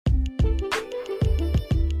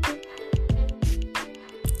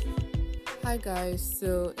Hi guys.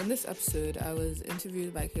 So in this episode, I was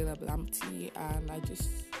interviewed by Caleb Lamptey, and I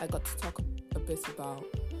got to talk a bit about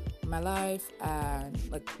my life and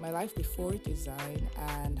like my life before design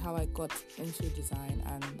and how I got into design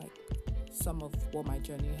and like some of what my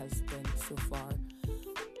journey has been so far.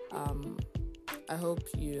 Um, I hope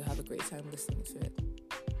you have a great time listening to it.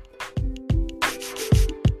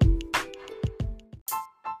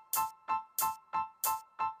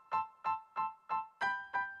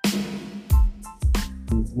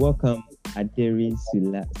 Welcome, Aderin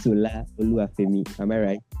Sola Oluwafemi. Am I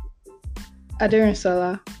right?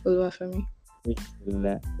 Aderinsola Oluwafemi.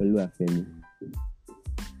 Sola Oluwafemi.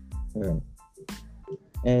 All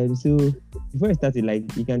right. So before I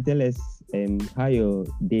started, you can tell us how your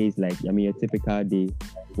day is like. I mean, your typical day.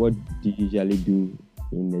 What do you usually do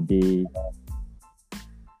in the day?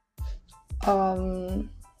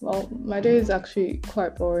 Well, my day is actually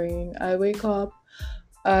quite boring. I wake up,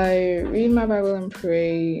 I read my Bible and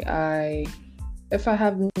pray. If I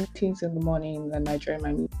have meetings in the morning, then I join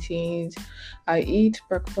my meetings. I eat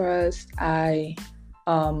breakfast. I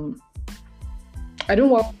don't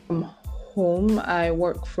work from home. I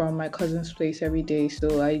work from my cousin's place every day.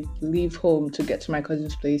 So I leave home to get to my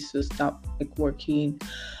cousin's place to start working.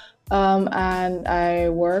 And I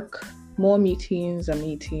work more meetings, and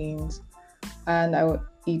I will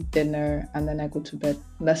eat dinner, and then I go to bed.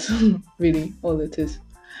 That's really all it is.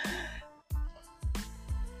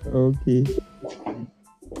 Okay.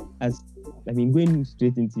 Going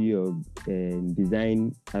straight into your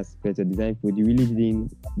design aspect or design field, you really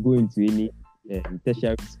didn't go into any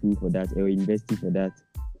tertiary school for that or university for that.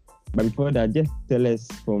 But before that, just tell us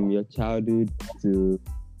from your childhood to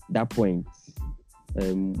that point.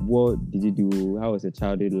 What did you do? How was your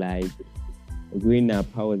childhood like? Growing up,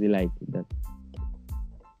 how was it like that?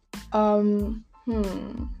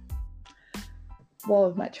 What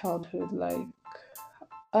was my childhood like?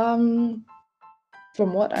 From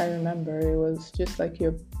what I remember, it was just like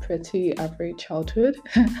your pretty average childhood.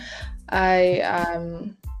 I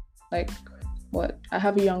I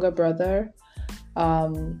have a younger brother,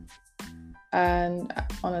 and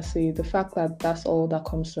honestly, the fact that that's all that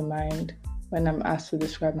comes to mind when I'm asked to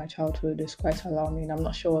describe my childhood is quite alarming. I'm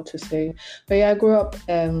not sure what to say. But yeah, I grew up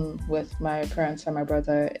with my parents and my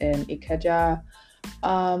brother in Ikeja.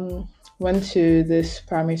 Went to this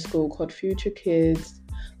primary school called Future Kids.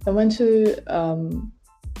 I went to a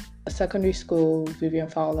secondary school, Vivian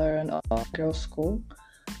Fowler, and a girls' school.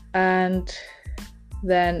 And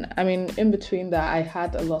then, in between that, I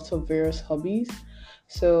had a lot of various hobbies.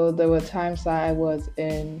 So there were times that I was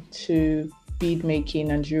into bead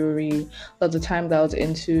making and jewelry. There was a time that I was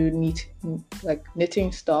into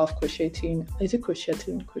knitting stuff, crocheting. Is it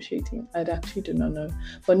crocheting? I actually do not know.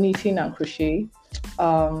 But knitting and crochet.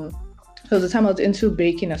 So the time I was into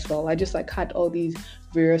baking as well. I just had all these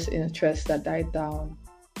various interests that died down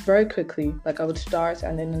very quickly. I would start,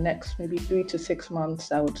 and in the next maybe 3 to 6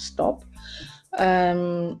 months I would stop.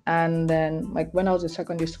 And then when I was in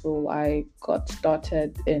secondary school, I got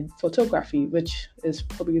started in photography, which is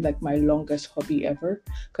probably my longest hobby ever,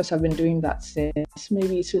 because I've been doing that since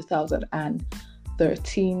maybe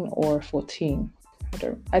 2013 or 14.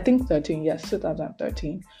 I think 13, yes,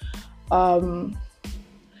 2013.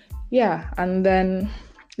 Yeah, and then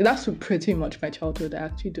that's pretty much my childhood. I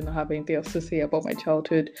actually do not have anything else to say about my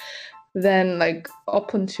childhood. Then,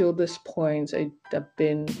 up until this point, I've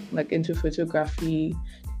been into photography,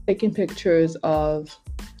 taking pictures of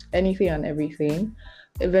anything and everything.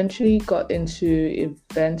 Eventually got into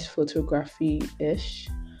event photography-ish.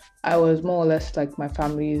 I was more or less my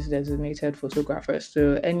family's designated photographer.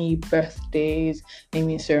 So any birthdays,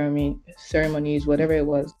 naming ceremonies, whatever it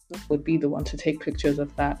was, would be the one to take pictures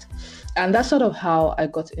of that. And that's sort of how I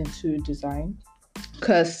got into design.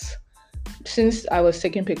 Because since I was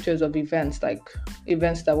taking pictures of events,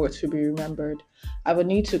 events that were to be remembered, I would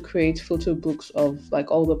need to create photo books of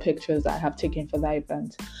all the pictures that I have taken for that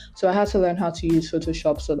event. So I had to learn how to use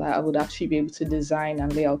Photoshop so that I would actually be able to design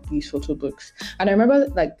and lay out these photo books. And I remember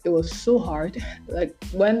it was so hard.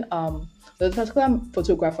 When there was a particular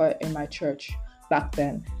photographer in my church back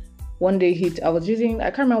then. One day I was using, I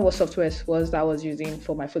can't remember what software it was that I was using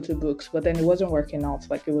for my photo books, but then it wasn't working out.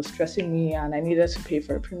 It was stressing me, and I needed to pay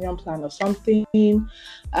for a premium plan or something.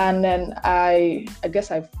 And then I guess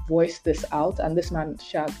I voiced this out, and this man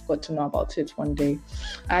got to know about it one day.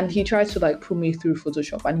 And he tried to put me through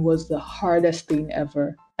Photoshop, and it was the hardest thing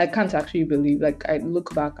ever. I can't actually believe, I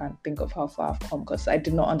look back and think of how far I've come, because I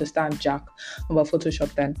did not understand jack about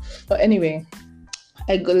Photoshop then. But anyway,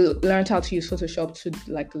 I learned how to use Photoshop to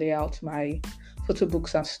lay out my photo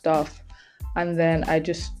books and stuff, and then I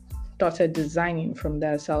just started designing from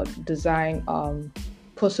there. So I would design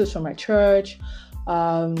posters for my church.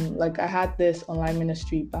 Like I had this online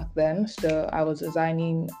ministry back then, so I was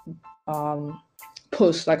designing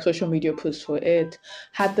posts, like social media posts for it.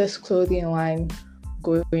 Had this clothing line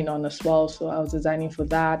going on as well, so I was designing for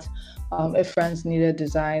that. If friends needed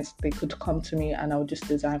designs, they could come to me and I would just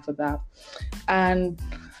design for that. And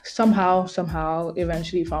somehow,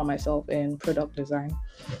 eventually found myself in product design.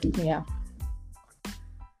 Yeah.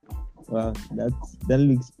 Wow, that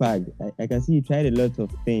looks packed. I can see you tried a lot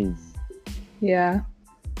of things. Yeah.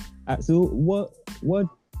 So what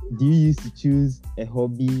do you use to choose a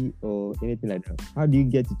hobby or anything like that? How do you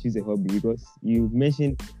get to choose a hobby? Because you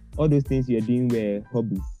mentioned all those things you're doing were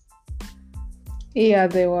hobbies. Yeah,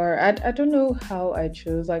 they were. I don't know how I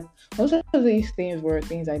chose. Like most of these things were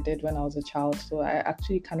things I did when I was a child, so I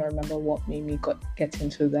actually kind of remember what made me get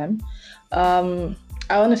into them.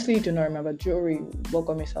 I honestly do not remember. Jewelry, what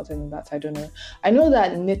got me started in that, I don't know. I know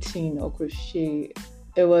that knitting or crochet,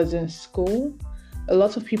 it was in school. A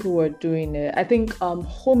lot of people were doing it. I think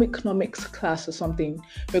home economics class or something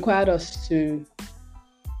required us to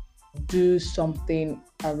do something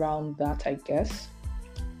around that, I guess,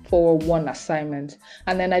 for one assignment.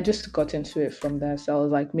 And then I just got into it from there. So I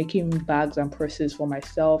was like making bags and purses for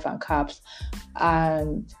myself and caps,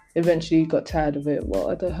 and eventually got tired of it. What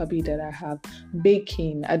other hobby did I have?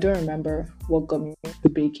 Baking. I don't remember what got me into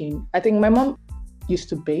baking. I think my mom used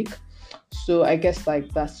to bake. So I guess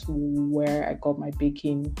like that's where I got my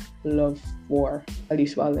baking love for, at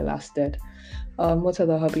least while it lasted. What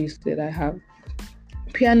other hobbies did I have?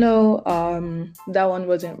 Piano, that one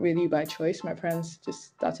wasn't really by choice. My parents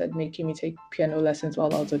just started making me take piano lessons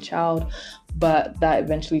while I was a child, but that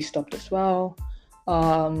eventually stopped as well.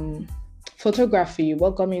 Photography,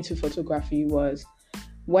 what got me into photography was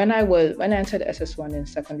when I entered SS1 in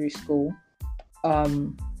secondary school,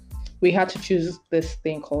 we had to choose this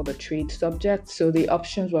thing called a trade subject. So the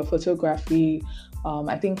options were photography,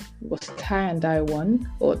 I think it was tie and dye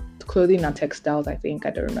one, or clothing and textiles, I think, I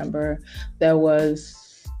don't remember. There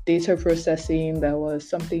was data processing, there was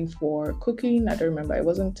something for cooking, I don't remember. It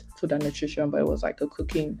wasn't food and nutrition, but it was like a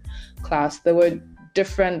cooking class. There were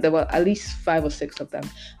at least 5 or 6 of them.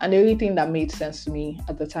 And the only thing that made sense to me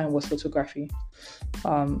at the time was photography.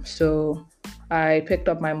 So I picked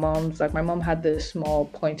up my mom's, like my mom had this small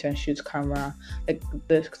point and shoot camera, like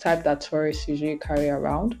the type that tourists usually carry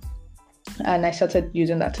around. And I started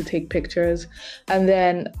using that to take pictures. And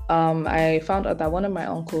then I found out that one of my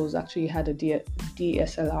uncles actually had a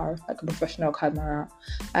DSLR, like a professional camera.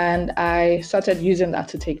 And I started using that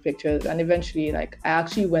to take pictures. And eventually, like, I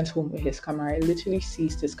actually went home with his camera. I literally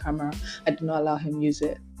seized his camera. I did not allow him use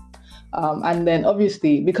it. And then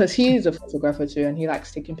obviously, because he is a photographer too, and he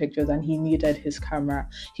likes taking pictures and he needed his camera,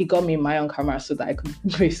 he got me my own camera so that I could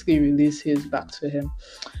basically release his back to him.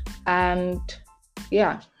 And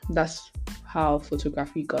yeah, that's how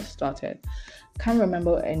photography got started. Can't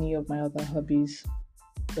remember any of my other hobbies,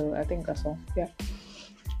 so I think that's all. Yeah.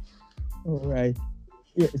 All right.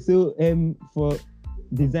 Yeah. So for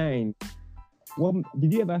design, what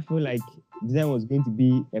did you ever feel like design was going to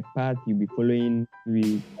be a path you'll be following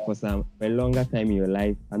for a longer time in your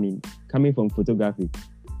life? I mean, coming from photography.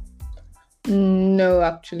 No,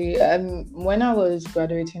 actually, when I was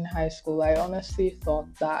graduating high school, I honestly thought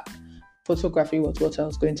that photography was what I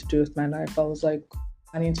was going to do with my life. I was like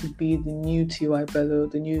planning to be the new T.Y. Bello,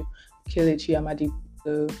 the new Kelechi Amadi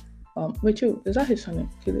Bello. Wait, is that his surname?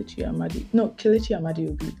 Kelechi Amadi? No, Kelechi Amadi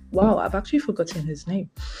Obi. Wow, I've actually forgotten his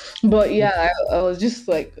name. But yeah, I was just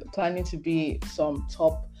like planning to be some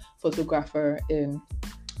top photographer in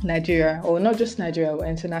Nigeria, or not just Nigeria, but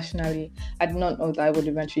internationally. I did not know that I would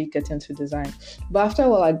eventually get into design. But after a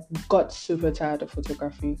while, I got super tired of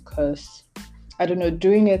photography because, I don't know,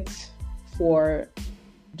 doing it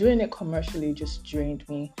commercially just drained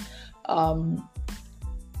me. I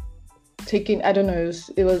don't know,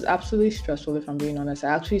 it was absolutely stressful, if I'm being honest. I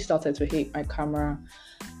actually started to hate my camera.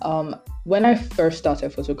 When I first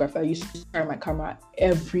started photography, I used to carry my camera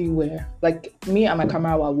everywhere. Like, me and my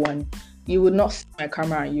camera were one. You would not see my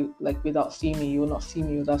camera without seeing me. You would not see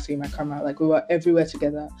me without seeing my camera. Like, we were everywhere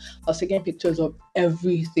together. I was taking pictures of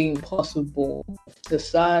everything possible. The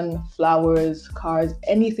sun, flowers, cars,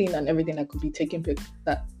 anything and everything that could be taken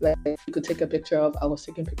that like you could take a picture of. I was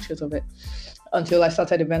taking pictures of it until I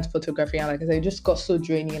started event photography. And like I said, it just got so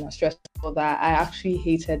draining and stressful that I actually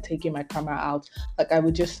hated taking my camera out. Like, I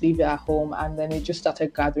would just leave it at home, and then it just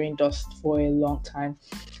started gathering dust for a long time.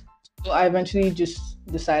 So I eventually just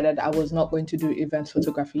decided I was not going to do event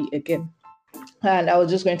photography again. And I was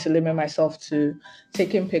just going to limit myself to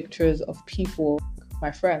taking pictures of people,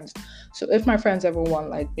 my friends. So if my friends ever want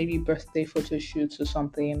like maybe birthday photo shoots or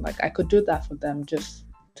something, like I could do that for them just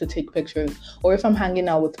to take pictures. Or if I'm hanging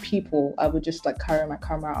out with people, I would just like carry my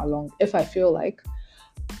camera along if I feel like,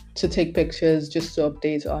 to take pictures, just to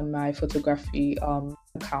update on my photography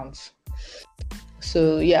accounts.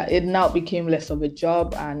 So yeah, it now became less of a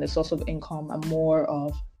job and a source of income and more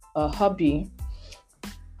of a hobby.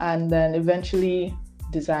 And then eventually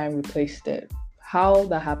design replaced it. How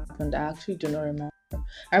that happened, I actually do not remember.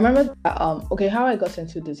 I remember that, how I got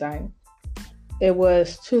into design. It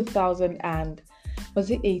was 2000 and was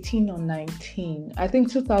it 18 or 19? I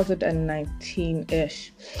think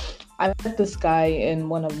 2019-ish. I met this guy in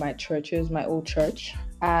one of my churches, my old church,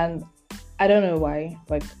 and I don't know why,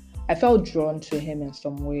 like I felt drawn to him in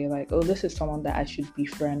some way, like, oh, this is someone that I should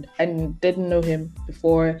befriend. I didn't know him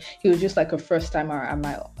before. He was just like a first timer at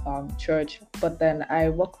my church. But then I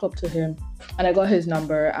walked up to him and I got his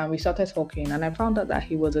number and we started talking, and I found out that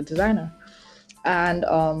he was a designer. And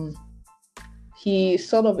he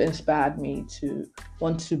sort of inspired me to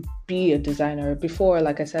want to be a designer. Before,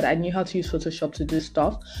 like I said, I knew how to use Photoshop to do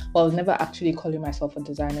stuff, but I was never actually calling myself a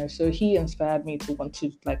designer. So he inspired me to want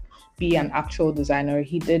to like be an actual designer.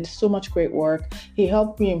 He did so much great work. He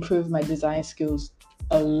helped me improve my design skills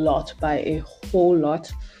a lot, by a whole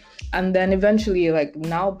lot. And then eventually, like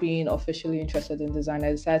now being officially interested in design, I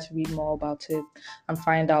decided to read more about it and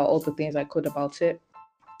find out all the things I could about it.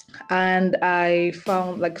 And I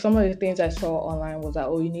found like some of the things I saw online was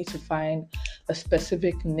that, you need to find a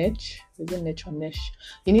specific niche. Is it niche or niche?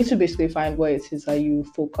 You need to basically find where it is that you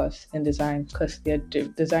focus in design, because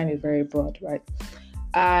design is very broad, right?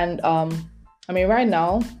 And right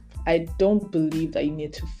now, I don't believe that you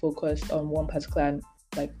need to focus on one particular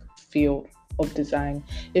like field of design.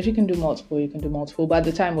 If you can do multiple, you can do multiple. But at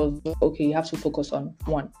the time, it was okay, you have to focus on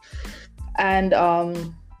one. And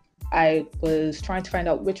I was trying to find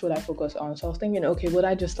out which would I focus on. So I was thinking, okay, would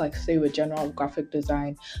I just like stay with general graphic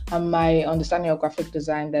design? And my understanding of graphic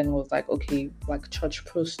design then was like, okay, like church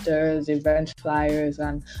posters, event flyers,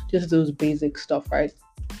 and just those basic stuff, right?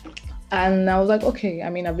 And I was like, okay,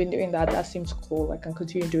 I've been doing that. That seems cool. I can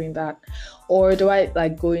continue doing that. Or do I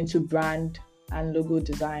like go into brand and logo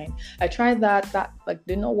design? I tried that. That like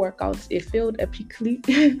did not work out. It failed epically.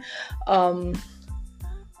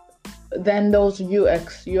 Then there was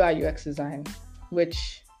UI UX design,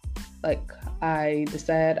 which like I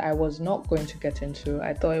decided I was not going to get into.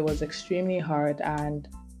 I thought it was extremely hard and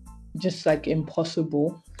just like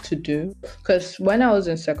impossible to do. Because when I was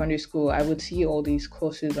in secondary school, I would see all these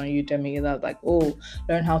courses on Udemy that like,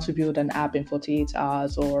 learn how to build an app in 48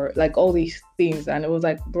 hours, or like all these things. And it was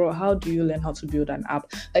like, bro, how do you learn how to build an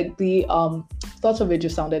app? Like the thought of it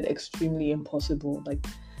just sounded extremely impossible. Like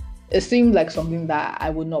it seemed like something that I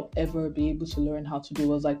would not ever be able to learn how to do. It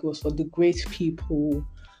was for the great people,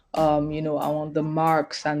 I want the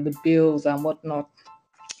Marks and the Bills and whatnot.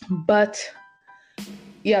 But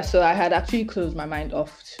yeah, so I had actually closed my mind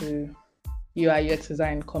off to UI UX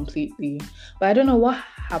design completely. But I don't know what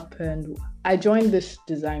happened. I joined this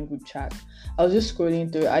design group chat. I was just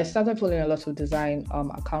scrolling through. I started following a lot of design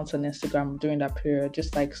accounts on Instagram during that period,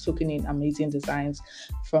 just like soaking in amazing designs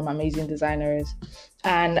from amazing designers.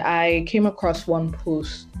 And I came across one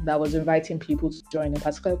post that was inviting people to join a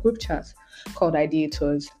particular group chat called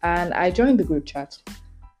Ideators. And I joined the group chat.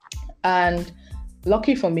 And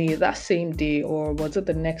lucky for me, that same day, or was it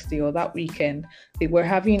the next day or that weekend, they were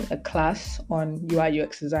having a class on UI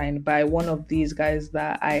UX design by one of these guys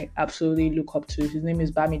that I absolutely look up to. His name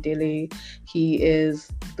is Bamidele. He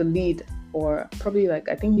is the lead, or probably like,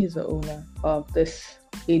 I think he's the owner of this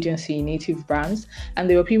agency, Native Brands. And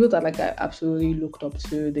there were people that like I absolutely looked up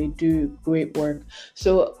to. They do great work.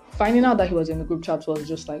 So finding out that he was in the group chat was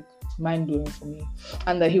just like mind-blowing for me,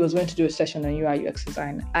 and that he was going to do a session on UI UX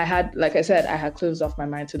design. I had closed off my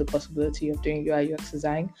mind to the possibility of doing UI UX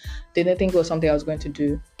design. Didn't think it was something I was going to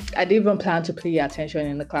do. I didn't even plan to pay attention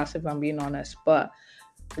in the class, if I'm being honest. But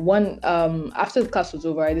after the class was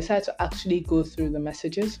over, I decided to actually go through the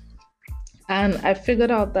messages. And I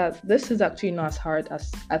figured out that this is actually not as hard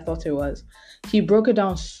as I thought it was. He broke it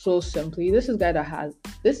down so simply. This is a guy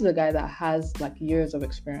that has like years of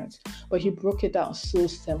experience, but he broke it down so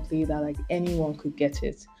simply that like anyone could get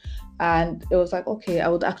it. And it was like, okay, I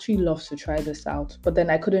would actually love to try this out. But then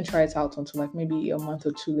I couldn't try it out until like maybe a month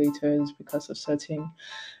or two later because of certain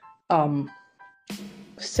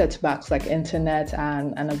setbacks like internet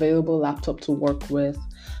and an available laptop to work with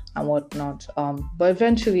and whatnot. But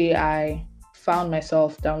eventually I found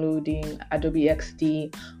myself downloading Adobe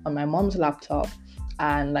XD on my mom's laptop,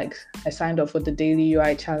 and like I signed up for the daily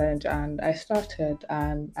UI challenge and I started,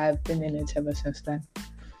 and I've been in it ever since then.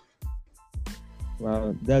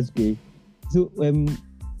 Wow, that's great. So,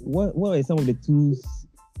 what are some of the tools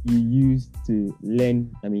you use to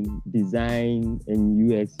learn? I mean, design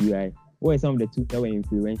and UX UI. What are some of the tools that were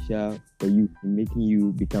influential for you in making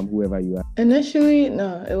you become whoever you are? Initially,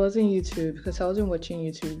 no, it wasn't YouTube because I wasn't watching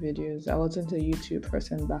YouTube videos. I wasn't a YouTube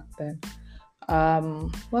person back then.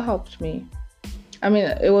 What helped me? I mean,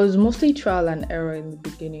 it was mostly trial and error in the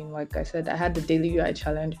beginning. Like I said, I had the daily UI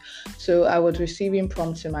challenge. So I was receiving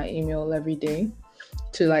prompts in my email every day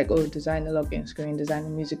to design a login screen, design a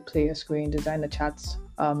music player screen, design a chat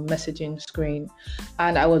messaging screen.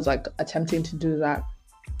 And I was attempting to do that.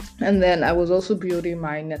 And then I was also building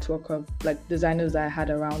my network of designers that I had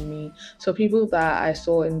around me. So people that I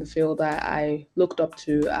saw in the field that I looked up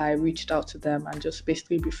to, I reached out to them and just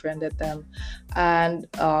basically befriended them and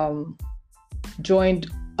joined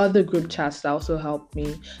other group chats that also helped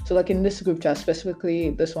me. So in this group chat, specifically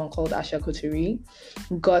this one called Asha Coterie,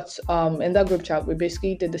 in that group chat, we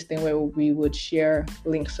basically did this thing where we would share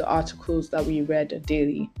links to articles that we read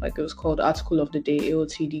daily. It was called Article of the Day,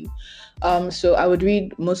 AOTD. So I would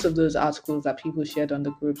read most of those articles that people shared on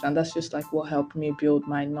the groups, and that's just what helped me build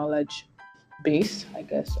my knowledge base, I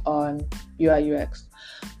guess, on UI UX.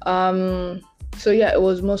 So yeah, it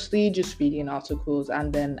was mostly just reading articles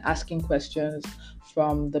and then asking questions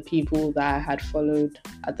from the people that I had followed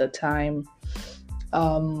at the time.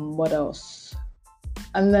 What else?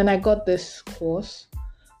 And then I got this course.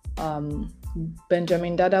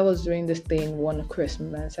 Benjamin Dada was doing this thing one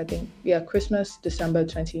Christmas, I think. Yeah, Christmas, December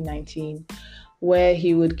 2019, where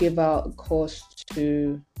he would give out a course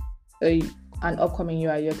to an upcoming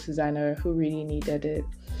UI UX designer who really needed it.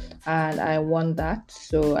 And I won that.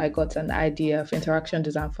 So I got an idea of Interaction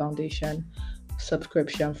Design Foundation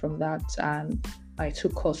subscription from that. And I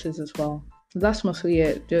took courses as well. That's mostly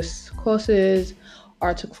it. Just courses,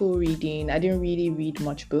 article reading. I didn't really read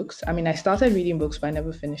much books. I mean, I started reading books, but I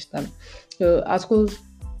never finished them. So articles,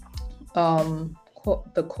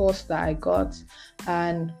 the course that I got,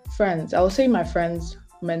 and friends. I would say my friends,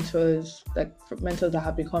 mentors, mentors that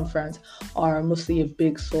have become friends, are mostly a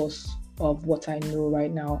big source of what I know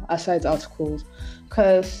right now, aside articles.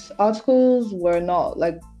 Because articles were not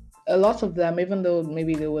a lot of them, even though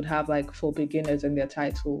maybe they would have for beginners in their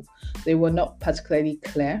title, they were not particularly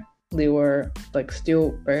clear. They were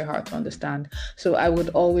still very hard to understand. So I would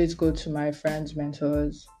always go to my friends,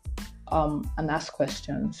 mentors, and ask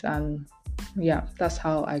questions. And yeah, that's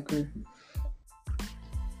how I grew.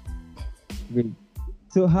 Great.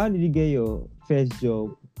 So how did you get your first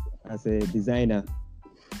job as a designer?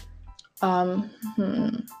 I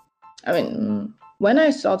mean, when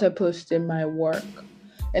I started posting my work,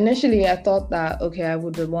 initially I thought that, okay, I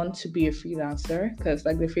would want to be a freelancer because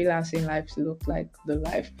the freelancing life looked like the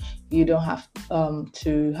life. You don't have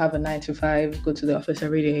to have a 9 to 5, go to the office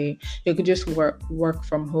every day. You could just work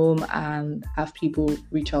from home and have people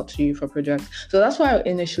reach out to you for projects. So that's what I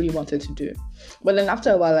initially wanted to do. But then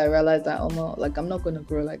after a while, I realized that, I'm not going to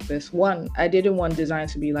grow like this. One, I didn't want design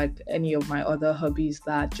to be like any of my other hobbies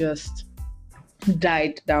that just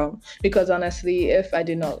died down, because honestly, if I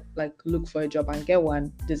did not look for a job and get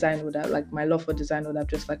one, design would have my love for design would have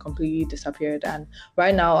just completely disappeared, and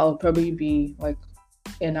right now I'll probably be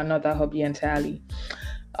in another hobby entirely.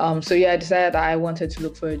 So yeah, I decided that I wanted to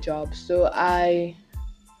look for a job. So I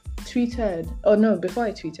tweeted, before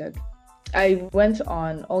I tweeted, I went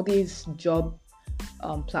on all these job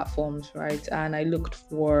platforms, right, and I looked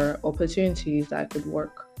for opportunities that I could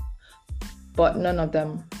work, but none of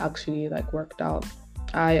them actually worked out.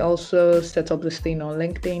 I also set up this thing on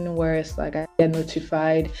LinkedIn where it's I get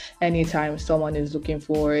notified anytime someone is looking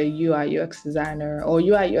for a UI UX designer or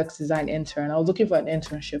UI UX design intern. I was looking for an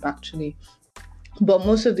internship actually. But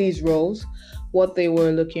most of these roles, what they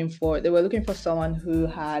were looking for someone who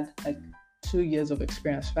had 2 years of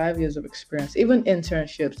experience, 5 years of experience, even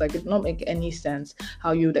internships. It did not make any sense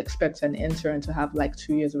how you would expect an intern to have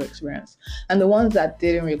 2 years of experience. And the ones that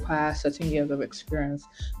didn't require certain years of experience,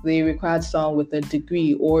 they required someone with a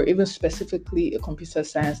degree or even specifically a computer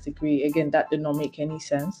science degree. Again, that did not make any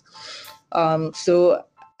sense. So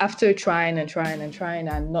after trying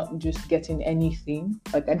and not just getting anything,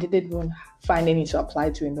 I didn't even find any to apply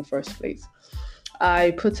to in the first place,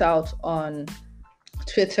 I put out on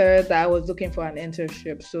Twitter that I was looking for an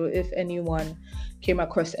internship. So if anyone came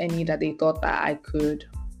across any that they thought that I could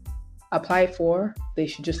apply for, they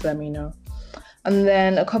should just let me know. And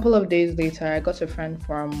then a couple of days later, I got a friend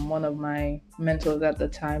from one of my mentors at the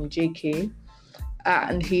time, JK,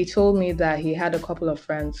 and he told me that he had a couple of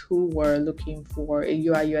friends who were looking for a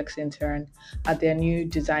UI UX intern at their new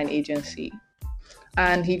design agency.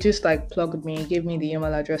 And he just plugged me, gave me the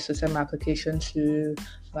email address to send my application to,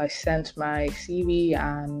 I sent my CV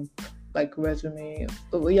and like resume,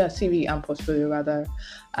 CV and portfolio rather,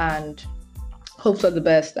 and hope for the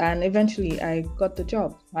best. And eventually I got the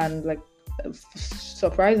job. And like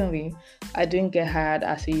surprisingly, I didn't get hired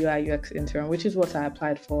as a UI UX intern, which is what I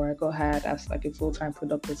applied for. I got hired as like a full-time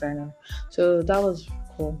product designer. So that was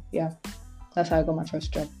cool. Yeah, that's how I got my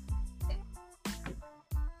first job.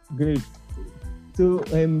 Great. So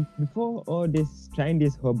before all this, trying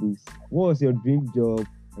these hobbies, what was your dream job?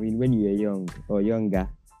 I mean, when you were young or younger?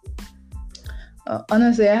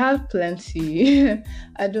 Honestly, I have plenty.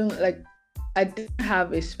 I didn't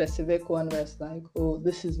have a specific one where it's like, oh,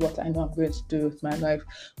 this is what I know I'm going to do with my life.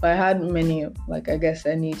 But I had many, like I guess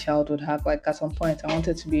any child would have. Like at some point, I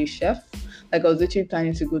wanted to be a chef. Like I was literally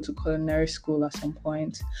planning to go to culinary school at some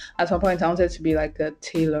point. At some point, I wanted to be like a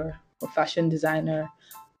tailor or fashion designer.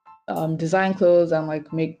 Design clothes and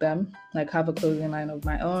like make them, like have a clothing line of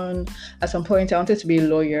my own. At some point I wanted to be a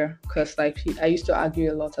lawyer because like I used to argue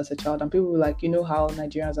a lot as a child, and people were like, you know how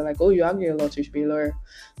Nigerians are like, oh, you argue a lot, you should be a lawyer.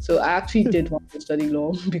 So I actually did want to study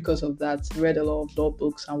law because of that, read a lot of law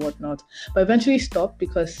books and whatnot, but eventually stopped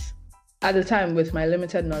because at the time with my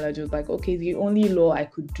limited knowledge it was like, okay, the only law I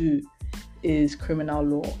could do is criminal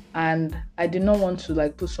law, and I did not want to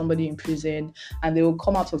like put somebody in prison and they will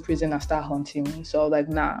come out of prison and start hunting me. So I was like,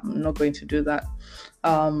 nah, I'm not going to do that.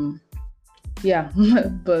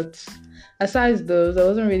 But aside those, there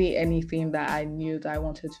wasn't really anything that I knew that I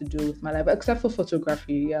wanted to do with my life except for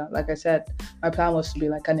photography. Yeah, like I said, my plan was to be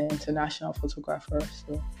like an international photographer.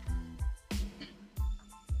 So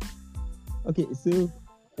okay, so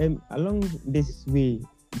along this way,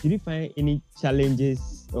 did you find any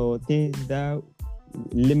challenges or things that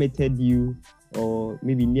limited you or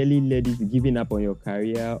maybe nearly led you to giving up on your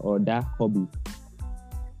career or that hobby?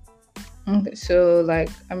 Okay, so like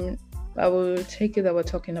I will take it that we're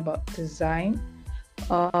talking about design.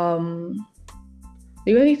 The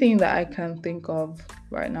only thing that I can think of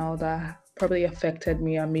right now that probably affected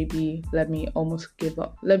me and maybe led me to almost give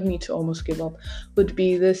up would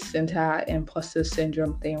be this entire imposter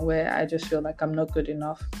syndrome thing where I just feel like I'm not good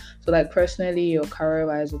enough. So like personally or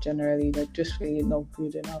career-wise or generally, like just really not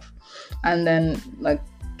good enough. And then like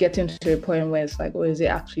getting to a point where it's like, oh, is it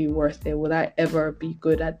actually worth it? Would I ever be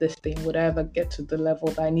good at this thing? Would I ever get to the level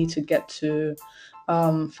that I need to get to?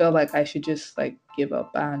 Feel like I should just like give up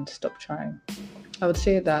and stop trying. I would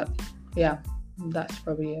say that, yeah, that's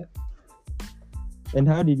probably it. And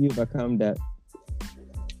how did you overcome that?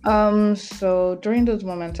 So during those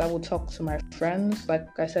moments, I would talk to my friends. Like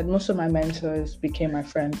I said, most of my mentors became my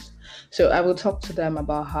friends. So I would talk to them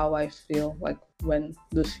about how I feel, like when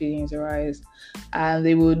those feelings arise, and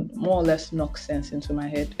they would more or less knock sense into my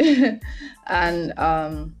head. And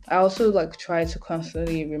I also like try to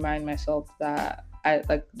constantly remind myself that I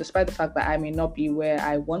like, despite the fact that I may not be where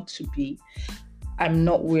I want to be, I'm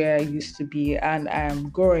not where I used to be, and I'm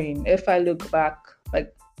growing. If I look back,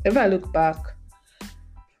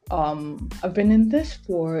 I've been in this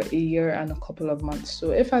for a year and a couple of months.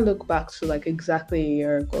 So if I look back to like exactly a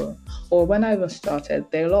year ago, or when I even started,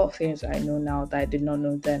 there are a lot of things I know now that I did not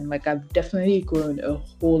know then. Like I've definitely grown a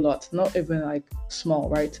whole lot, not even like small,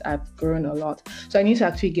 right? I've grown a lot. So I need to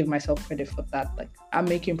actually give myself credit for that. Like I'm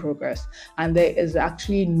making progress, and there is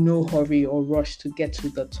actually no hurry or rush to get to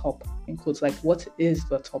the top, in quotes. Like what is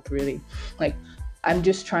the top really? Like I'm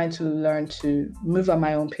just trying to learn to move at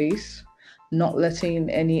my own pace, not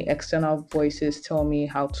letting any external voices tell me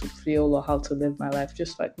how to feel or how to live my life.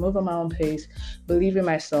 Just like move at my own pace, believe in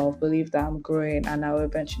myself, believe that I'm growing, and I will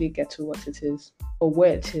eventually get to what it is or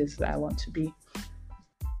where it is that I want to be.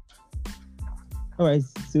 All right,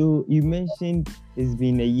 so you mentioned it's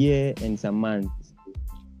been a year and some months.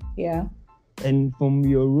 Yeah. And from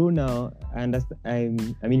your role now, I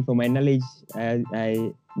understand. I mean, from my knowledge,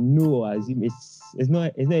 I know or assume it's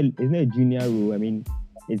not a junior role. I mean,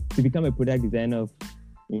 to become a product designer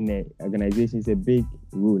in an organization is a big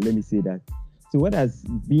role. Let me say that. So what has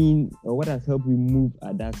helped you move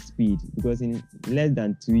at that speed? Because in less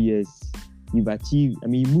than 2 years, you've achieved. I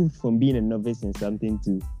mean, you moved from being a novice in something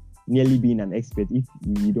to nearly being an expert. If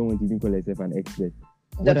you don't want to even call yourself an expert.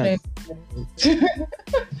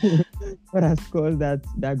 What has caused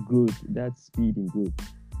that growth, that speed in growth?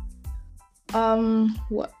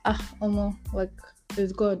 Like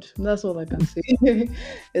it's good. That's all I can say.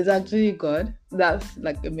 It's actually good. That's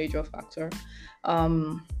like a major factor.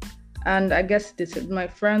 And I guess my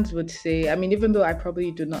friends would say, I mean, even though I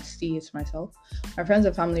probably do not see it myself, my friends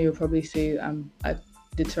and family would probably say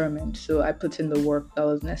determined. So I put in the work that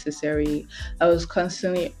was necessary. I was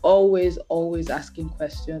constantly always asking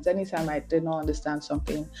questions. Anytime I did not understand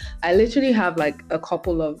something, I literally have like a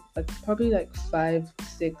couple of like probably like 5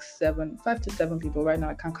 to 7 people right now,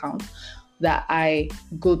 I can't count, that I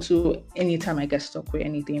go to anytime I get stuck with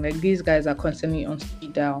anything. Like these guys are constantly on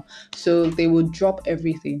speed dial. So they would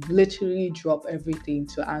literally drop everything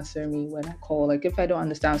to answer me when I call. Like if I don't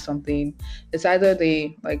understand something, it's either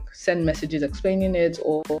they like send messages explaining it,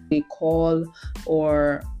 or they call,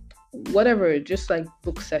 or whatever, just like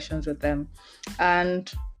book sessions with them.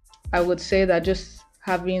 And I would say that just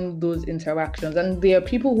having those interactions, and there are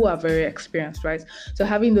people who are very experienced, right? So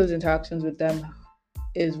having those interactions with them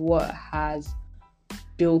is what has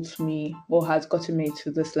built me or has gotten me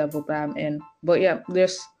to this level that I'm in. But yeah,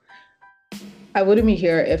 I wouldn't be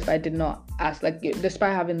here if I did not ask, like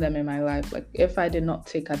despite having them in my life, like if I did not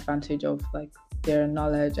take advantage of like their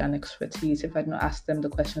knowledge and expertise, if I did not ask them the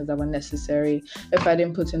questions that were necessary, if I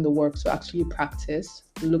didn't put in the work to actually practice,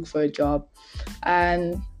 look for a job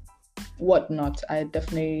and whatnot, I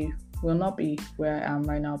definitely will not be where I am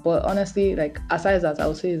right now. But honestly, like aside that, I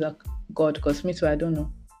would say that God, because me too, I don't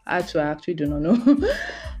know. I actually do not know.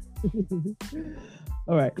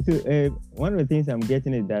 All right. So one of the things I'm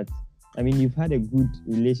getting is that, I mean, you've had a good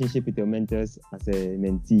relationship with your mentors as a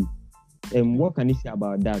mentee. What can you say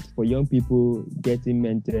about that for young people getting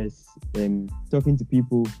mentors, talking to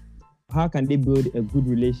people? How can they build a good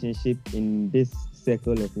relationship in this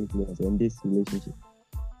circle of influence, in this relationship?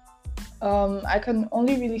 I can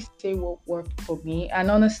only really say what worked for me,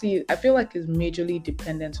 and honestly, I feel like it's majorly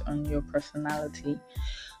dependent on your personality.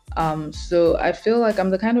 So I feel like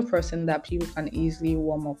I'm the kind of person that people can easily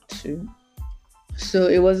warm up to. So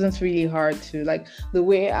it wasn't really hard to, like, the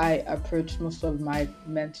way I approached most of my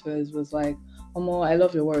mentors was like, Omo, I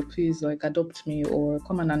love your work, please like adopt me or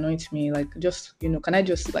come and anoint me, like just, can I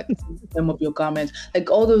just like them up your garments, like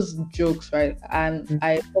all those jokes, right? And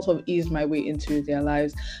I sort of eased my way into their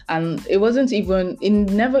lives. And it was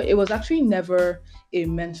actually never a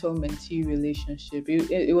mentor-mentee relationship.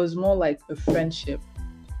 It was more like a friendship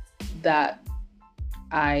that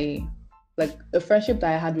I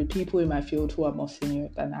had with people in my field who are more senior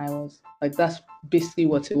than I was. Like that's basically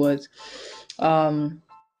what it was.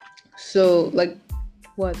 So like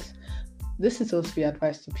this is supposed to be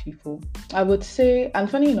advice to people. I would say, and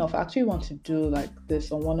funny enough, I actually want to do like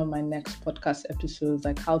this on one of my next podcast episodes,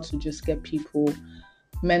 like how to just get people,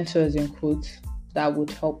 mentors in quotes, that would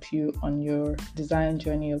help you on your design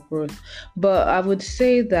journey of growth. But I would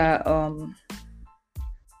say that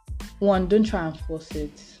one, don't try and force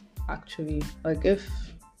it. Actually, like if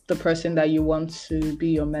the person that you want to be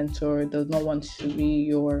your mentor does not want to be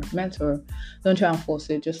your mentor, don't try and force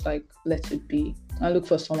it. Just like let it be and look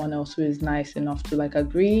for someone else who is nice enough to like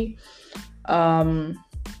agree. Don't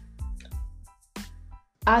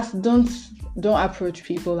approach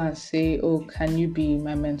people and say, oh, can you be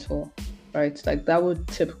my mentor, right? Like that would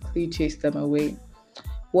typically chase them away.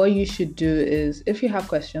 What you should do is, if you have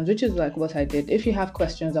questions, which is like what I did, if you have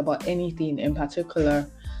questions about anything in particular,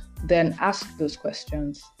 then ask those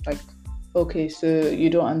questions. Like, okay, so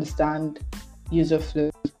you don't understand user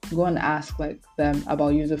flows, go and ask like them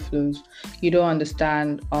about user flows. You don't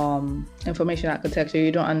understand information architecture,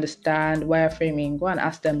 you don't understand wireframing, go and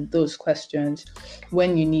ask them those questions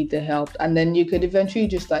when you need the help. And then you could eventually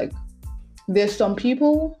just like, there's some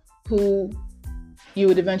people who you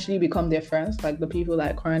would eventually become their friends, like the people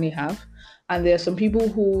that I currently have. And there are some people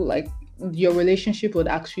who like your relationship would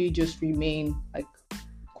actually just remain like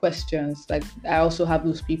questions. Like I also have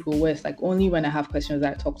those people where it's like only when I have questions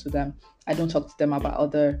I talk to them. I don't talk to them about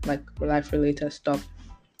other like life related stuff.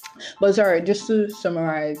 But sorry, just to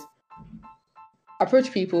summarize,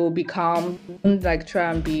 approach people, be calm, don't like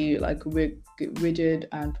try and be like rigid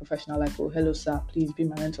and professional, like, oh hello sir, please be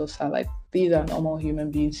my mentor sir. Like these are normal human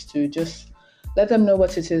beings too. Just let them know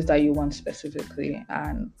what it is that you want specifically,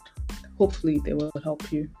 and hopefully they will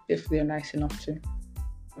help you if they're nice enough to.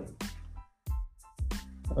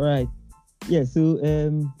 All right. Yeah. So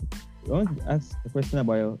I want to ask a question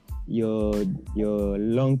about your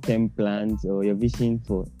long-term plans or your vision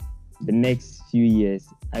for the next few years.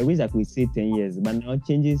 I wish I could say 10 years, but now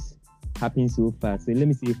changes happen so fast. So let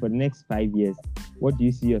me see, for the next 5 years, what do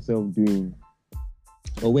you see yourself doing,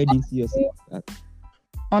 or where do you see yourself at?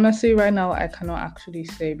 Honestly, right now I cannot actually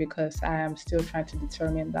say because I am still trying to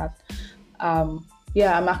determine that. I'm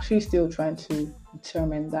actually still trying to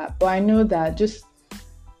determine that. But I know that just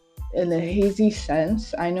in a hazy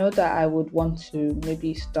sense, I know that I would want to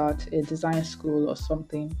maybe start a design school or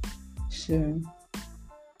something soon.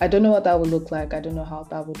 I don't know what that would look like. I don't know how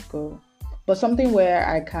that would go. But something where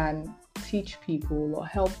I can teach people or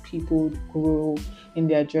help people grow in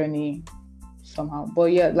their journey somehow.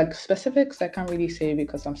 But yeah, like specifics I can't really say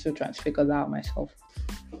because I'm still trying to figure that out myself.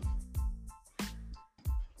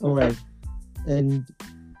 All right. And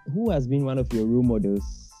who has been one of your role models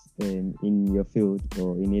in your field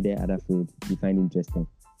or in any other field you find interesting?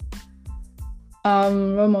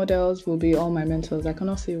 Role models will be all my mentors. I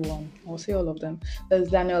cannot say one. I'll say all of them. There's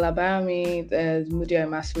Daniel Abayami, there's Mudia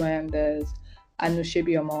Emasuen, there's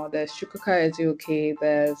Anushebi Omo, there's Chukwuka Ezioke,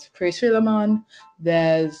 there's Praise Philemon,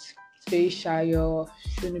 there's Faye Shayo,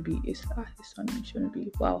 Shonubi, is his surname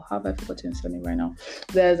Shonubi? Wow, how have I forgotten his surname right now?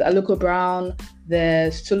 There's Aluko Brown,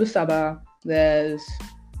 there's Tulu Saba, there's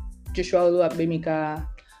Joshua Oluwabemika,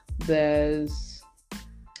 there's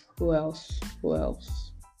who else?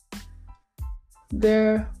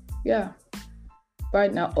 There, yeah,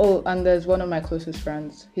 right now. Oh, and there's one of my closest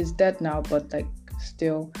friends. He's dead now, but like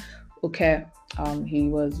still okay. He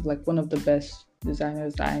was like one of the best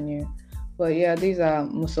designers that I knew. But yeah, these are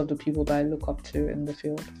most of the people that I look up to in the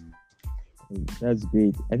field. That's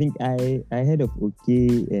great. I think I heard of OK,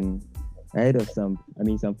 and I heard of some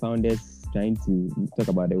founders trying to talk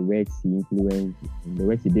about the works he influenced, the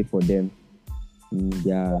works he did for them in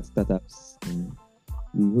their startups. And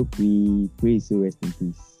we pray so rest in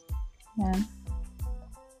peace. Yeah.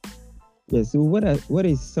 Yeah. So what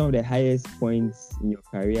is some of the highest points in your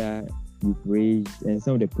career you've reached, and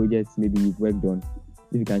some of the projects maybe you've worked on?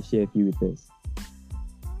 If you can share a few with us.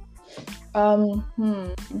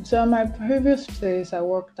 So in my previous place, I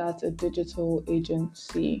worked at a digital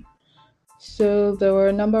agency. So there were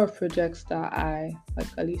a number of projects that I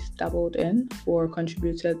at least dabbled in or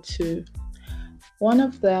contributed to. One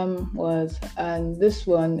of them was, and this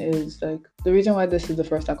one is like, the reason why this is the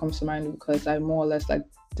first that comes to mind is because I more or less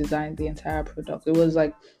designed the entire product. It was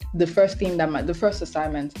the first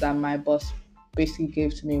assignment that my boss basically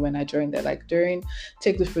gave to me when I joined there.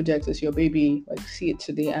 Take this project as your baby, see it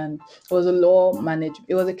to the end. It was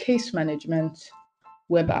a case management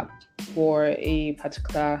web app for a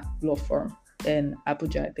particular law firm in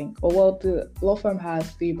Abuja, I think. The law firm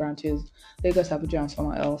has 3 branches, Lagos, Abuja, and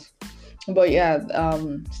somewhere else. But yeah,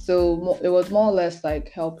 so it was more or less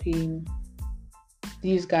helping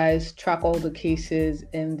these guys track all the cases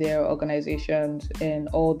in their organizations in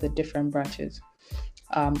all the different branches,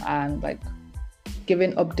 and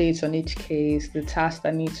giving updates on each case, the tasks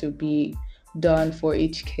that need to be done for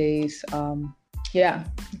each case. Yeah,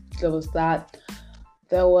 there was that.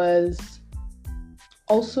 There was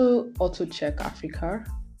also AutoCheck Africa.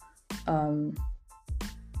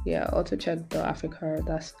 AutoCheck.Africa,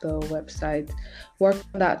 that's the website. Worked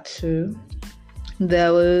on that too.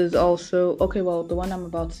 There was also, the one I'm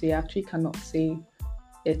about to say, I actually cannot say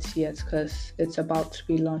it yet because it's about to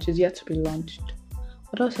be launched. It's yet to be launched.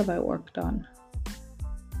 What else have I worked on?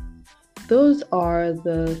 Those are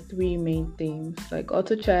the 3 main things,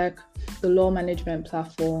 AutoCheck, the law management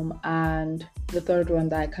platform, and the third one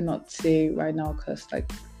that I cannot say right now because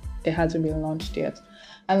it hasn't been launched yet.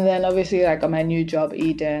 And then obviously on my new job,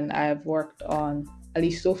 Eden, I've worked on, at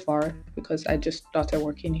least so far, because I just started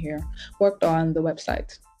working here, worked on the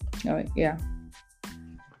website. Yeah.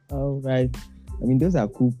 All right. Those are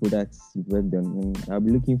cool products you've worked on, and I'll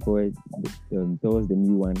be looking forward towards the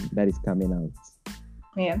new one that is coming out.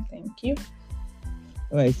 Yeah, thank you.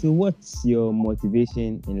 All right, so what's your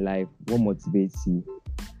motivation in life? What motivates you?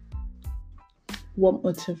 What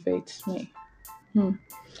motivates me?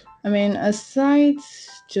 Aside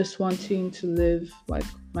just wanting to live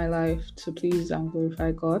my life to please and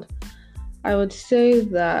glorify God, I would say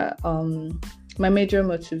that my major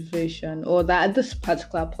motivation, or that at this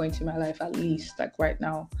particular point in my life, at least right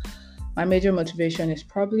now, my major motivation is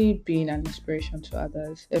probably being an inspiration to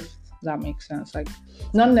others, if that makes sense.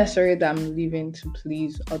 Not necessarily that I'm living to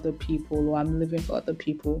please other people or I'm living for other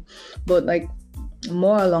people, but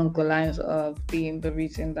more along the lines of being the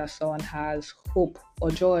reason that someone has hope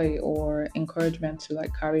or joy or encouragement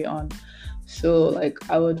to carry on. So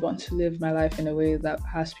I would want to live my life in a way that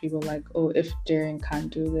has people if Darren can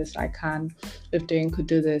do this, I can. If Darren could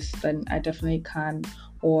do this, then I definitely can.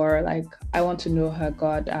 Or I want to know her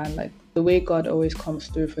God, and the way God always comes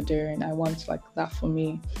through for Darren, I want that for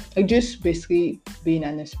me. Just basically being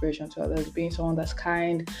an inspiration to others, being someone that's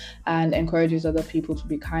kind and encourages other people to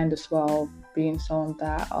be kind as well, being someone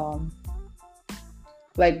that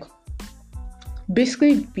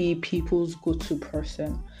basically be people's go-to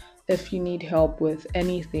person. If you need help with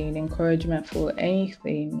anything, encouragement for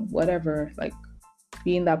anything, whatever,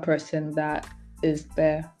 being that person that is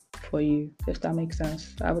there for you, if that makes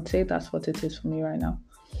sense. I would say that's what it is for me right now.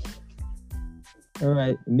 All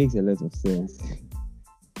right, it makes a lot of sense.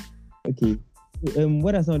 Okay,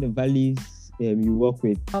 What are some of the values you work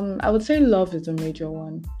with? I would say love is a major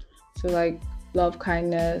one. So like love,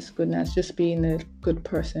 kindness, goodness, just being a good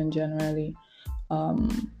person generally.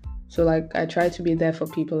 So like I try to be there for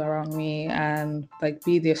people around me and like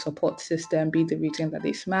be their support system, be the reason that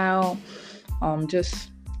they smile.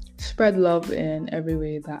 Just spread love in every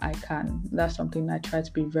way that I can. That's something I try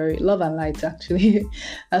to be very love and light actually.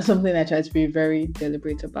 That's something I try to be very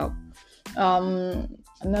deliberate about.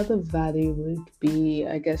 Another value would be,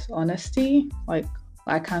 I guess, honesty. Like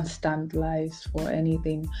I can't stand lies for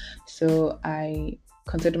anything. So I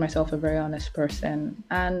consider myself a very honest person,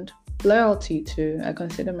 and loyalty too. I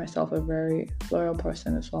consider myself a very loyal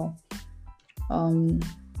person as well.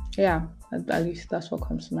 Yeah, at least that's what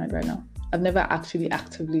comes to mind right now. I've never actually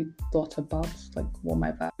actively thought about like what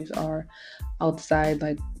my values are outside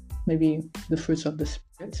like maybe the fruits of the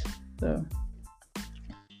spirit.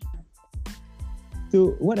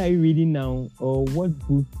 So, what are you reading now, or what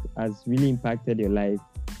book has really impacted your life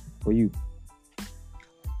for you?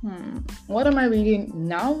 What am I reading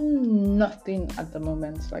now? Nothing at the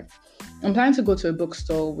moment. Like, I'm planning to go to a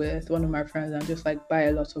bookstore with one of my friends and just like buy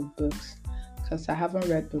a lot of books because I haven't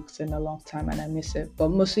read books in a long time and I miss it.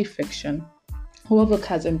 But mostly fiction. What book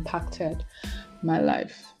has impacted my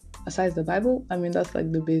life? Besides the Bible, I mean that's like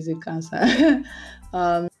the basic answer.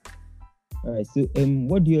 All right. So,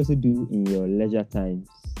 what do you also do in your leisure times?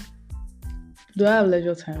 Do I have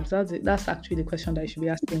leisure times? That's it. That's actually the question that you should be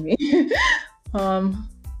asking me. What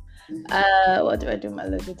do I do in my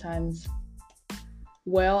leisure times?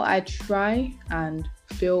 Well, I try and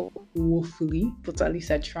fail woefully, but at least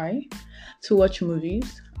I try to watch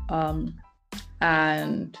movies. But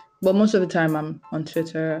most of the time I'm on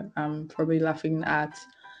Twitter. I'm probably laughing at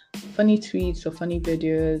funny tweets or funny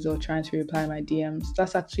videos or trying to reply my DMs.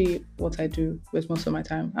 That's actually what I do with most of my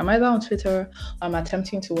time. I'm either on Twitter, I'm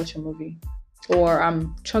attempting to watch a movie, or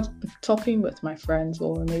I'm talking with my friends,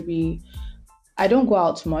 or maybe I don't go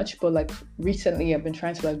out much, but like recently I've been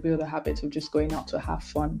trying to like build a habit of just going out to have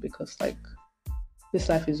fun because like this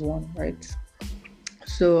life is one, right?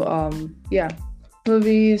 So yeah,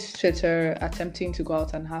 movies, Twitter, attempting to go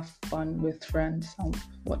out and have fun with friends and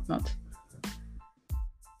whatnot.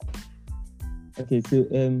 Okay, so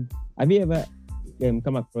have you ever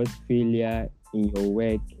come across failure in your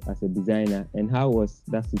work as a designer, and how was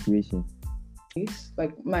that situation?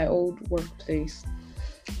 Like my old workplace,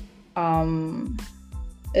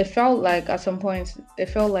 it felt like at some point it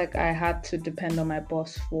felt like I had to depend on my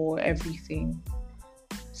boss for everything.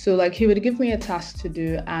 So like he would give me a task to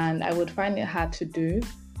do and I would find it hard to do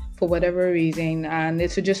for whatever reason, and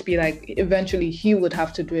it would just be like eventually he would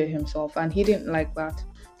have to do it himself, and he didn't like that.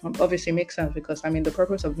 Obviously makes sense because I mean the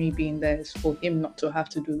purpose of me being there is for him not to have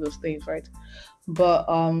to do those things, right? But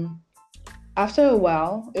after a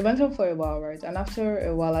while, it went on for a while, right? And after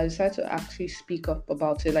a while, I decided to actually speak up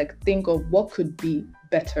about it, like think of what could be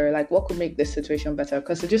better, like what could make this situation better,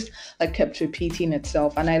 because it just like kept repeating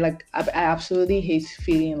itself. And I absolutely hate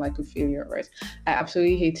feeling like a failure, right? I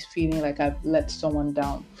absolutely hate feeling like I've let someone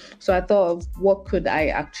down. So I thought of what could I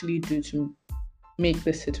actually do to make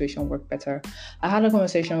this situation work better. I had a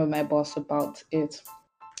conversation with my boss about it,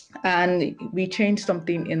 and we changed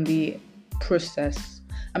something in the process.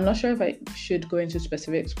 I'm not sure if I should go into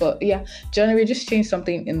specifics, but yeah, generally just change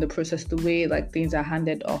something in the process, the way like things are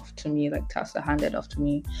handed off to me, like tasks are handed off to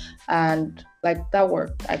me. And like that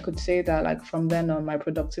worked. I could say that like from then on, my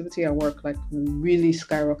productivity at work like really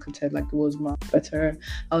skyrocketed, like it was much better.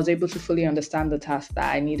 I was able to fully understand the tasks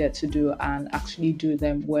that I needed to do and actually do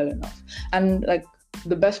them well enough. And like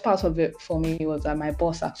the best part of it for me was that my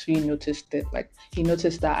boss actually noticed it. Like he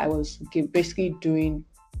noticed that I was basically doing,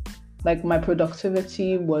 like my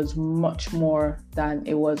productivity was much more than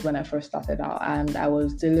it was when I first started out, and I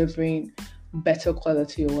was delivering better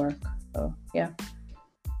quality work. So yeah.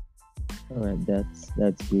 All right, that's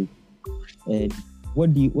good. And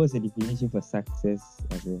what's the definition for success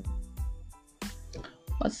as well?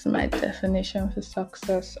 What's my definition for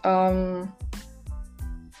success?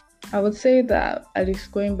 I would say that, at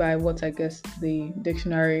least going by what I guess the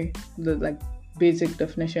dictionary, the like basic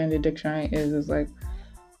definition in the dictionary is like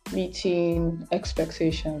meeting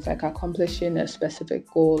expectations, like accomplishing a specific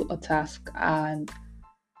goal or task and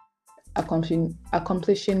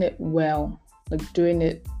accomplishing it well, like doing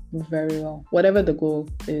it very well. Whatever the goal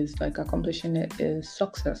is, like accomplishing it is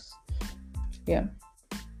success. Yeah.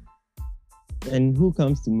 And who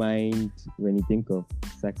comes to mind when you think of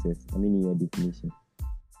success? I mean, in your definition,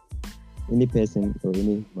 any person or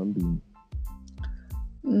any human being.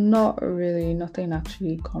 Not really. Nothing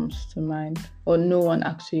actually comes to mind, or no one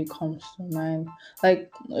actually comes to mind.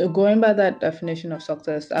 Like going by that definition of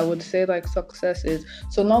success, I would say like success is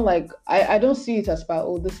so not like I don't see it as about,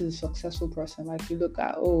 oh, this is a successful person. Like you look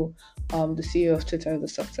at, oh, the CEO of Twitter is a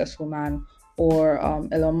successful man, or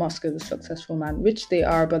Elon Musk is a successful man, which they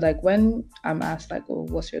are. But like when I'm asked like, oh,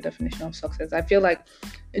 what's your definition of success? I feel like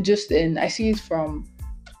I see it from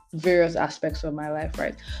various aspects of my life,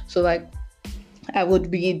 right? So like I would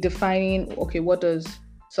be defining, okay, what does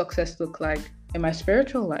success look like in my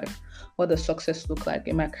spiritual life? What does success look like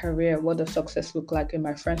in my career? What does success look like in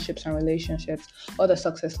my friendships and relationships? What does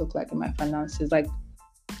success look like in my finances? Like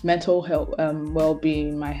mental health,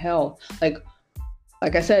 well-being, my health. Like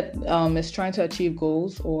I said, it's trying to achieve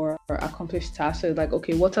goals or accomplish tasks. So it's like,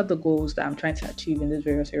 okay, what are the goals that I'm trying to achieve in these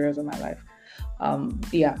various areas of my life?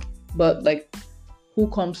 Yeah, but like, who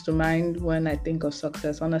comes to mind when I think of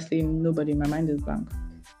success? Honestly, nobody. My mind is blank.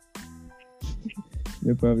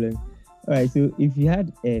 No problem. All right. So if you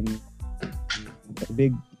had a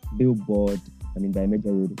big billboard, I mean, by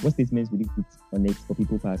major road, what statements would you put on it for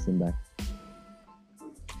people passing by?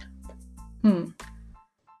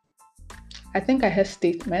 I think I have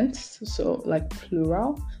statements, so like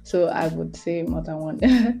plural. So I would say more than one.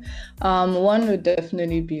 One would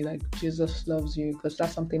definitely be like Jesus loves you, because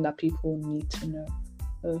that's something that people need to know.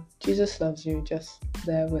 So Jesus loves you, just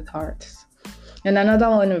there with hearts. And another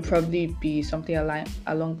one would probably be something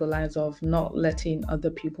along the lines of not letting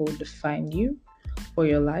other people define you or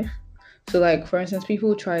your life. So like for instance,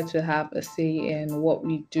 people try to have a say in what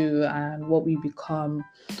we do and what we become,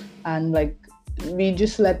 and like we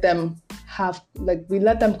just let them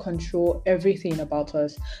control everything about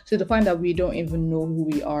us, to the point that we don't even know who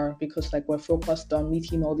we are, because like we're focused on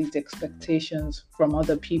meeting all these expectations from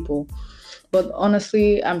other people. But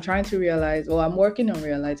honestly, I'm trying to realize, or I'm working on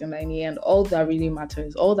realizing that in the end, all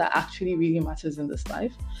that actually really matters in this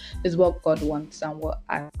life is what God wants and what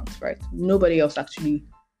I want, right? Nobody else actually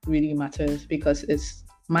really matters, because it's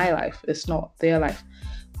my life, it's not their life.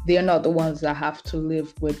 They're not the ones that have to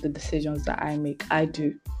live with the decisions that I make. I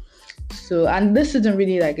do. So, and this isn't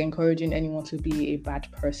really like encouraging anyone to be a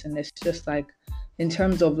bad person. It's just like in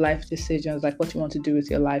terms of life decisions, like what you want to do with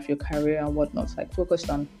your life, your career and whatnot, like focused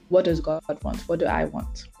on what does God want? What do I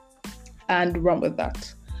want? And run with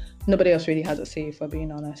that. Nobody else really has a say, for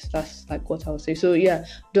being honest. That's like what I would say. So yeah,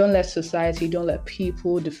 don't let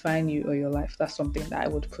people define you or your life. That's something that I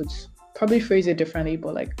would probably phrase it differently,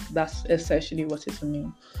 but like that's essentially what it would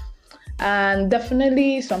mean. And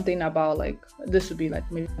definitely something about like, this would be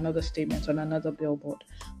like maybe another statement on another billboard,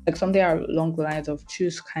 like something along the lines of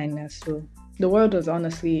choose kindness. So the world is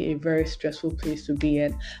honestly a very stressful place to be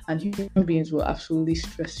in, and human beings will absolutely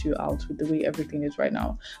stress you out with the way everything is right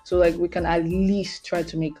now. So like we can at least try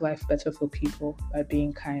to make life better for people by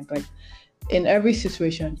being kind. Like in every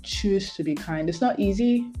situation, choose to be kind. It's not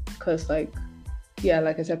easy, because like, yeah,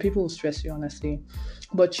 like I said, people will stress you, honestly,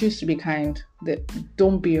 but choose to be kind.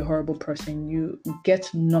 Don't be a horrible person. You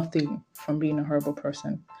get nothing from being a horrible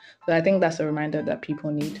person. So I think that's a reminder that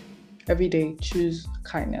people need every day. Choose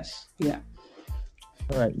kindness. Yeah.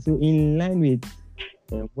 All right. So in line with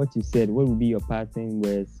what you said, what would be your parting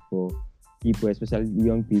words for people, especially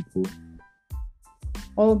young people?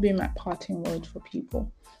 What would be my parting words for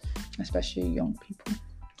people, especially young people?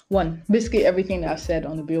 One, basically everything that I've said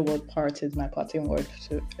on the billboard part is my parting word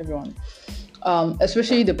to everyone.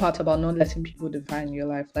 Especially the part about not letting people define your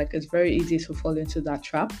life. Like it's very easy to fall into that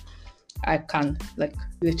trap. I can like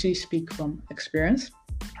literally speak from experience.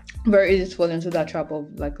 Very easy to fall into that trap of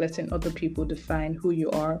like letting other people define who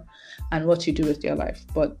you are and what you do with your life.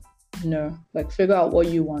 But no, like figure out what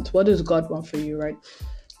you want. What does God want for you, right?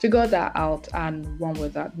 Figure that out and run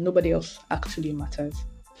with that. Nobody else actually matters.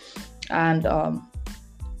 And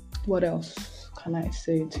what else can I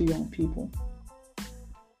say to young people?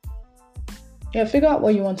 Yeah, figure out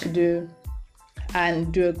what you want to do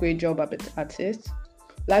and do a great job at it.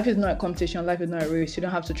 Life is not a competition. Life is not a race. You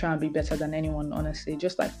don't have to try and be better than anyone, honestly.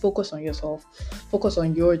 Just like focus on yourself. Focus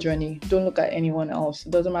on your journey. Don't look at anyone else.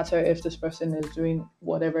 It doesn't matter if this person is doing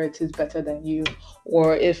whatever it is better than you,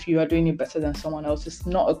 or if you are doing it better than someone else. It's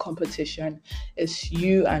not a competition. It's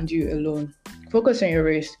you and you alone. Focus on your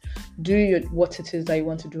race. Do what it is that you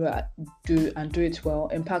want to do and do it well.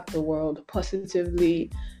 Impact the world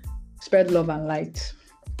positively. Spread love and light.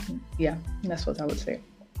 Yeah, that's what I would say.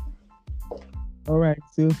 All right.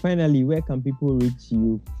 So finally, where can people reach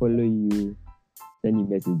you, follow you, send you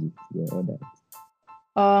messages, all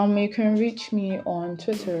that? You can reach me on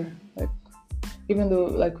Twitter. Like even though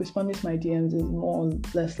like responding to my DMs is more or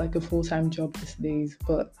less like a full-time job these days.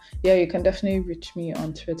 But yeah, you can definitely reach me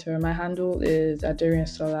on Twitter. My handle is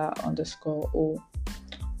 @DarianSola_O.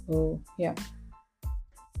 Oh yeah.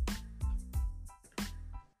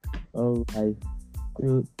 All right.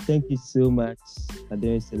 So thank you so much,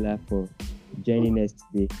 Adorensela, for joining us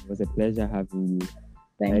today. It was a pleasure having you.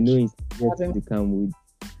 Thank I know you. it's yet to come. We'll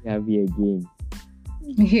have you again.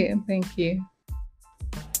 Yeah, thank you.